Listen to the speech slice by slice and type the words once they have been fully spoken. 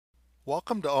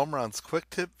Welcome to Omron's Quick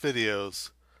Tip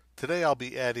videos. Today I'll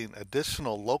be adding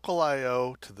additional local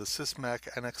I/O to the Sysmac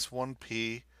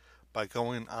NX1P by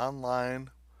going online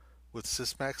with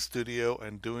Sysmac Studio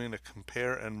and doing a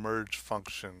compare and merge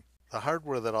function. The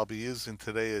hardware that I'll be using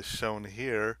today is shown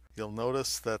here. You'll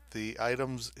notice that the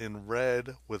items in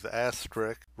red with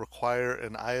asterisk require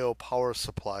an I/O power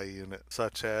supply unit,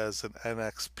 such as an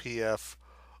NXPF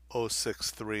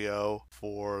 0630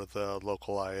 for the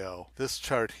local I/O. This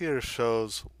chart here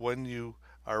shows when you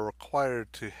are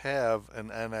required to have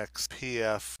an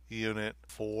NXPF unit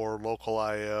for local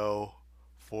I/O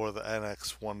for the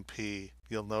NX1P.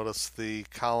 You'll notice the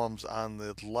columns on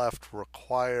the left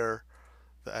require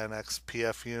the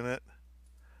NXPF unit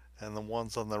and the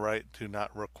ones on the right do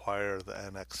not require the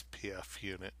NXPF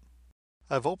unit.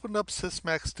 I've opened up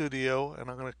Sysmac Studio and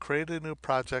I'm going to create a new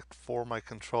project for my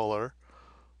controller,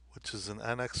 which is an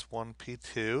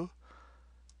NX1P2,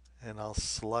 and I'll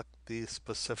select the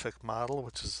specific model,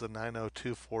 which is the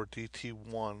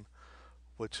 9024DT1,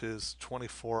 which is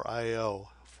 24 I/O,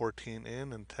 14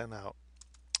 in and 10 out.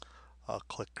 I'll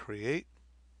click Create,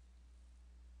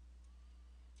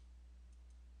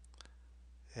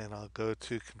 and I'll go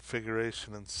to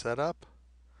Configuration and Setup,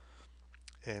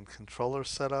 and Controller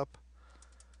Setup,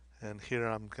 and here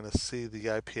I'm going to see the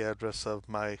IP address of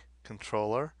my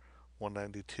controller.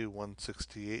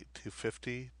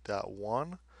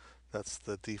 192.168.250.1. That's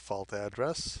the default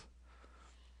address.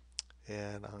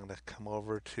 And I'm going to come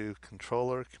over to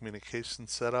controller communication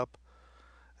setup,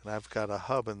 and I've got a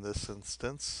hub in this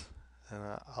instance, and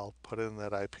I'll put in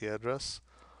that IP address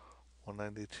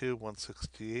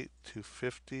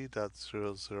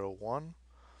 192.168.250.001.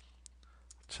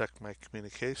 Check my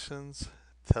communications,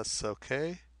 tests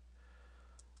OK.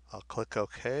 I'll click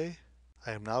OK.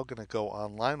 I am now going to go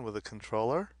online with the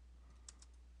controller.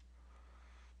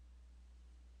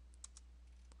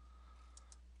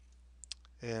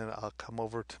 And I'll come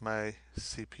over to my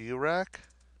CPU rack.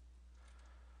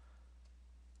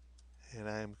 And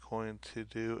I'm going to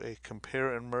do a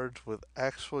compare and merge with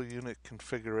actual unit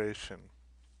configuration.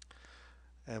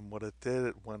 And what it did,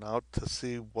 it went out to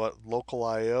see what local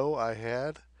I/O I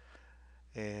had.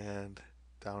 And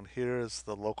down here is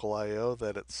the local I/O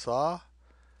that it saw.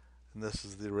 And this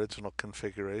is the original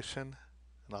configuration,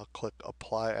 and I'll click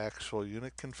Apply Actual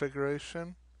Unit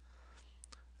Configuration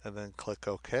and then click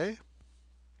OK.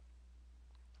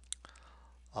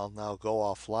 I'll now go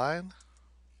offline.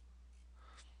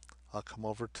 I'll come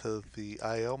over to the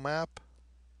I/O map,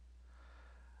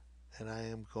 and I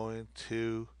am going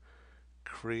to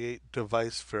create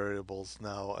device variables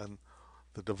now, and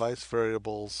the device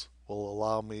variables will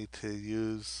allow me to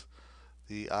use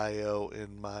the I/O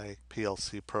in my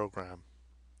PLC program.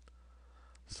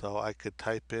 So I could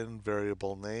type in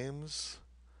variable names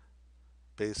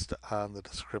based on the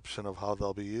description of how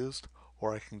they'll be used,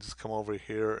 or I can just come over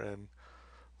here and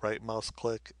right mouse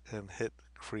click and hit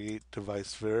create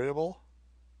device variable,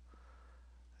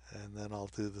 and then I'll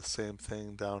do the same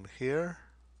thing down here,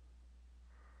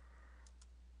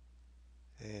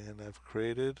 and I've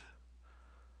created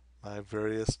my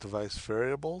various device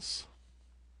variables.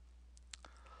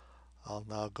 I'll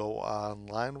now go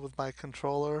online with my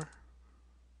controller,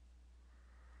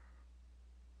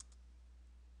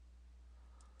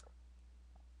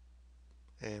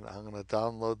 and I'm going to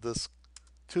download this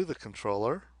to the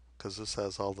controller because this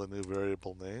has all the new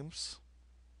variable names.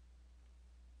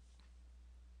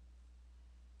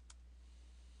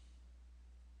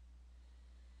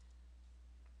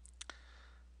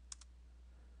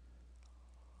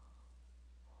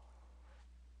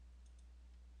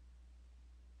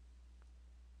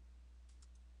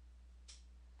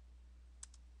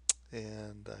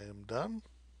 And I am done.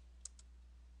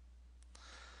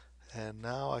 And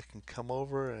now I can come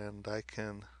over and I'm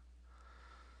going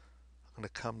to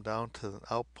come down to the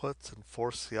outputs and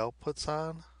force the outputs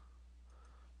on.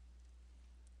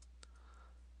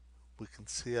 We can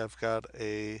see I've got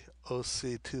a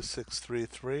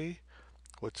OC2633,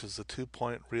 which is a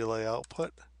 2-point relay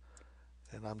output,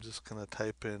 and I'm just going to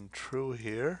type in true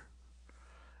here,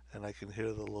 and I can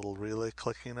hear the little relay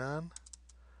clicking on,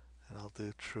 and I'll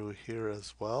do true here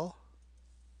as well.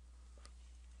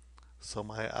 So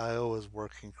my I/O is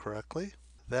working correctly.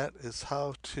 That is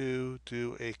how to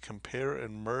do a compare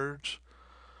and merge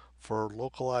for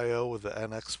local I/O with the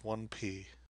NX1P.